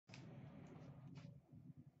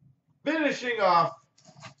Finishing off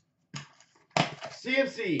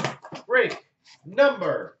CNC break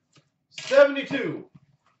number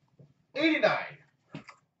 7289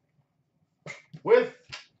 with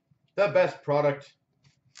the best product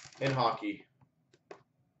in hockey,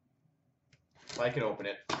 if I can open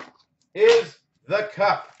it, is the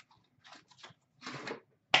cup.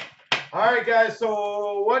 All right, guys,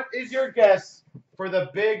 so what is your guess for the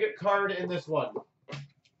big card in this one?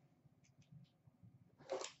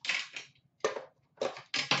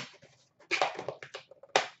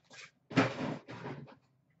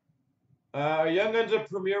 Young Guns a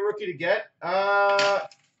premier rookie to get.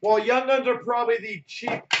 Well, Young Guns are probably the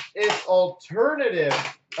cheapest alternative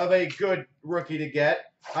of a good rookie to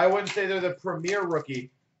get. I wouldn't say they're the premier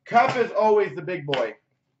rookie. Cup is always the big boy.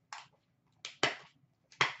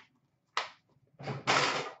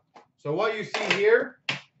 So what you see here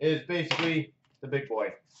is basically the big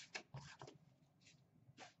boy.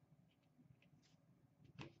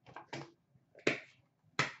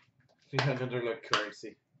 Young Guns are like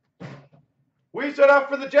currency. We start off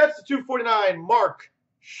for the Jets, 249, Mark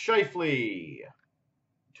Scheifele.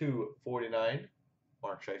 249,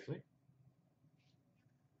 Mark Scheifele.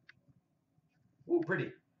 Ooh,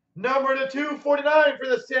 pretty. Number to 249 for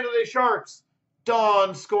the San Jose Sharks,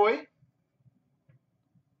 Donskoy.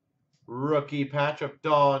 Rookie patch of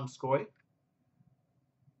Donskoy.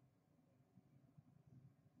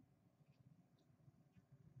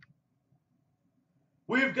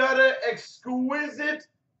 We've got an exquisite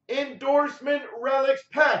endorsement relics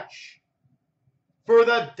patch for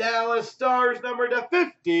the Dallas Stars, number to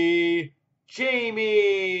 50,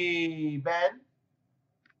 Jamie Benn.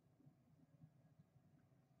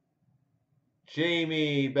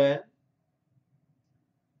 Jamie Benn.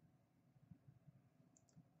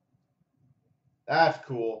 That's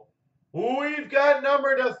cool. We've got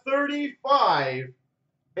number to 35,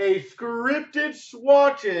 a scripted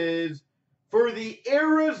swatches for the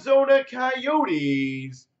Arizona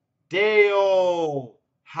Coyotes, Dale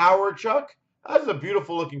Hawerchuk. That's a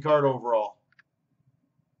beautiful looking card overall.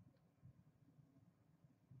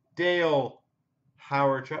 Dale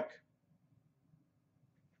Hawerchuk.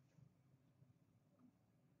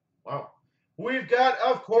 Wow. We've got,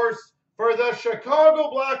 of course, for the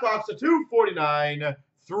Chicago Blackhawks, a 249,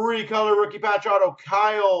 three-color rookie patch auto,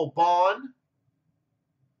 Kyle Bond.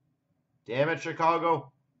 Damn it,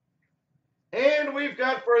 Chicago. And we've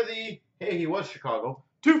got for the, hey, he was Chicago,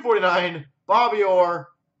 249, Bobby Orr,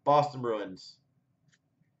 Boston Bruins.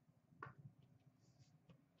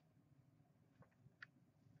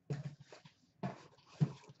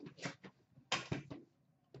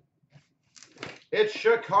 It's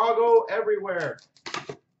Chicago everywhere.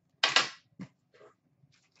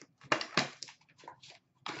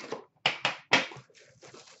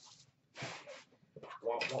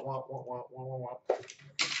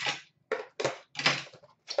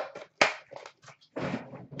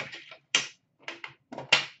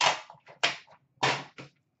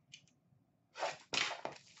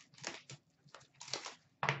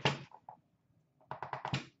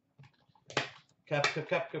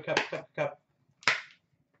 Cap.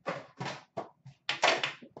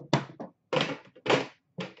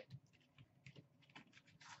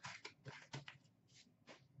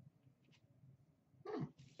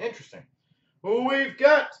 Interesting. We've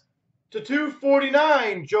got to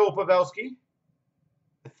 249, Joe Pavelski.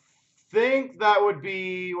 I think that would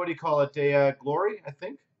be, what do you call it, a glory, I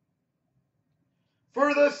think.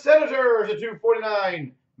 For the Senators, a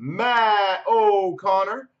 249, Matt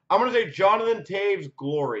O'Connor. I'm going to say Jonathan Taves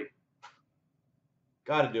glory.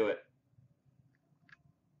 Got to do it.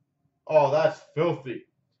 Oh, that's filthy.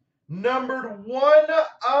 Numbered 1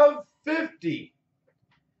 of 50.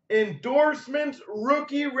 Endorsements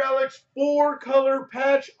Rookie Relics 4-color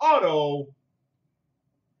patch auto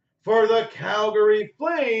for the Calgary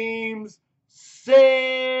Flames,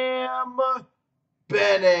 Sam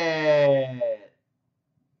Bennett.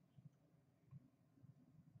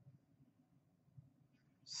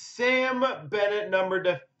 Sam Bennett, numbered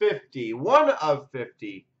to 50. 1 of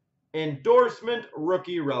 50. Endorsement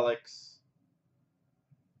Rookie Relics.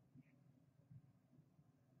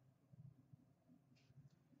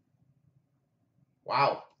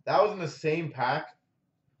 Wow, that was in the same pack.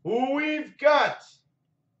 We've got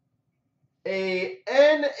a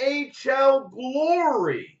NHL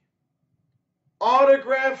Glory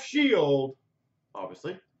autograph shield,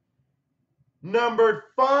 obviously. Numbered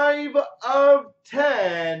 5 of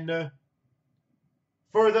 10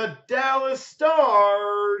 for the Dallas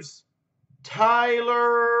Stars,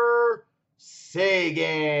 Tyler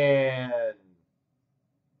Seguin.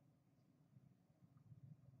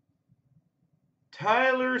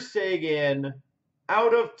 Tyler Seguin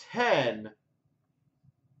out of 10.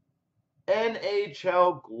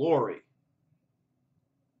 NHL Glory.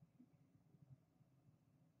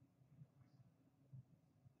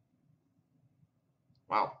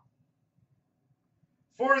 Wow.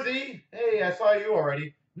 For the, hey, I saw you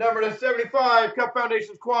already, number to 75, Cup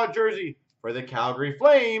Foundation's quad jersey for the Calgary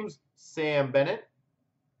Flames, Sam Bennett.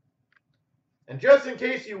 And just in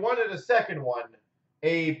case you wanted a second one,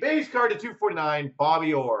 a base card to 249,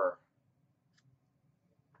 Bobby Orr.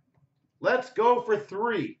 Let's go for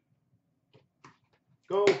 3.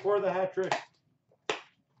 Go for the hat trick.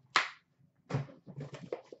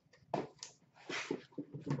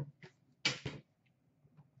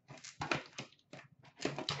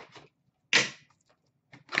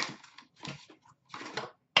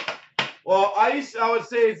 Well, Ice, I would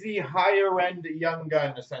say, is the higher end young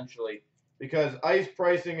gun, essentially. Because Ice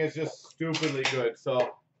pricing is just stupidly good.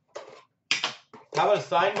 So, how about a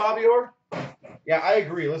signed Bobby Orr? Yeah, I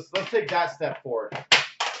agree. Let's take that step forward.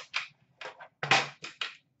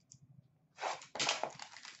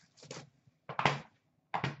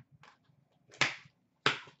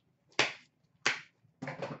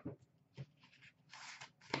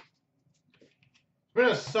 It's been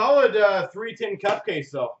a solid 3-tin cup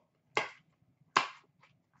case, though.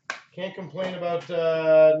 Can't complain about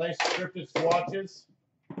nice scripted swatches.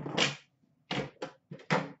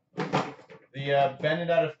 The Bennett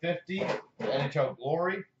out of 50, the NHL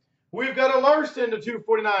Glory. We've got a Larson to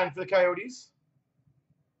 249 for the Coyotes.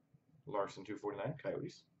 Larson 249,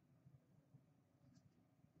 Coyotes.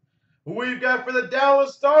 We've got for the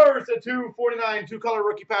Dallas Stars to 249, two-color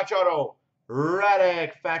rookie patch auto,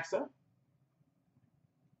 Radek Faksa.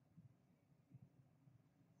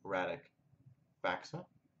 Radek Faksa.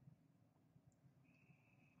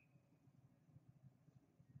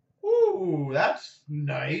 Ooh, that's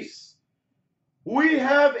nice. We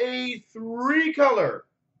have a 3-color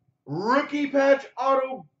rookie patch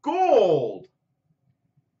auto gold.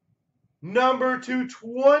 Number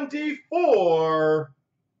 224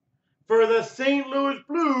 for the St. Louis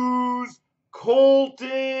Blues,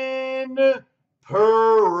 Colton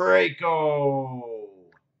Parayko.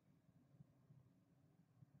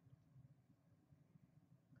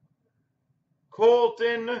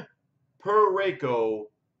 Colton Parayko,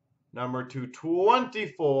 number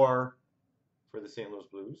 224 for the St. Louis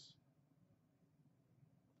Blues.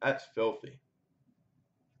 That's filthy.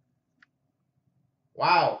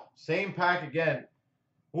 Wow, same pack again.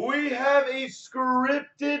 We have a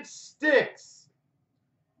scripted sticks,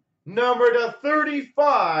 number to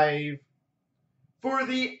 35 for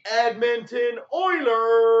the Edmonton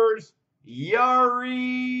Oilers,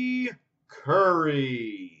 Yari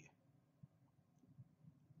Curry.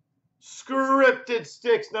 Scripted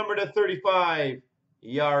sticks, number to 35,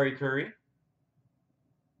 Yari Curry.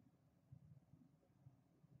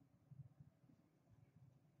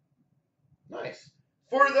 Nice.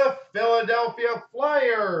 For the Philadelphia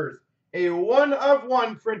Flyers, a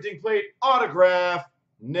 1-of-1 printing plate autograph,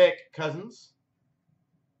 Nick Cousins.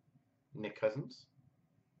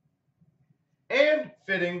 And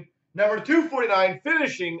fitting, number 249,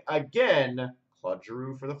 finishing again, Claude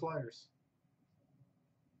Giroux for the Flyers.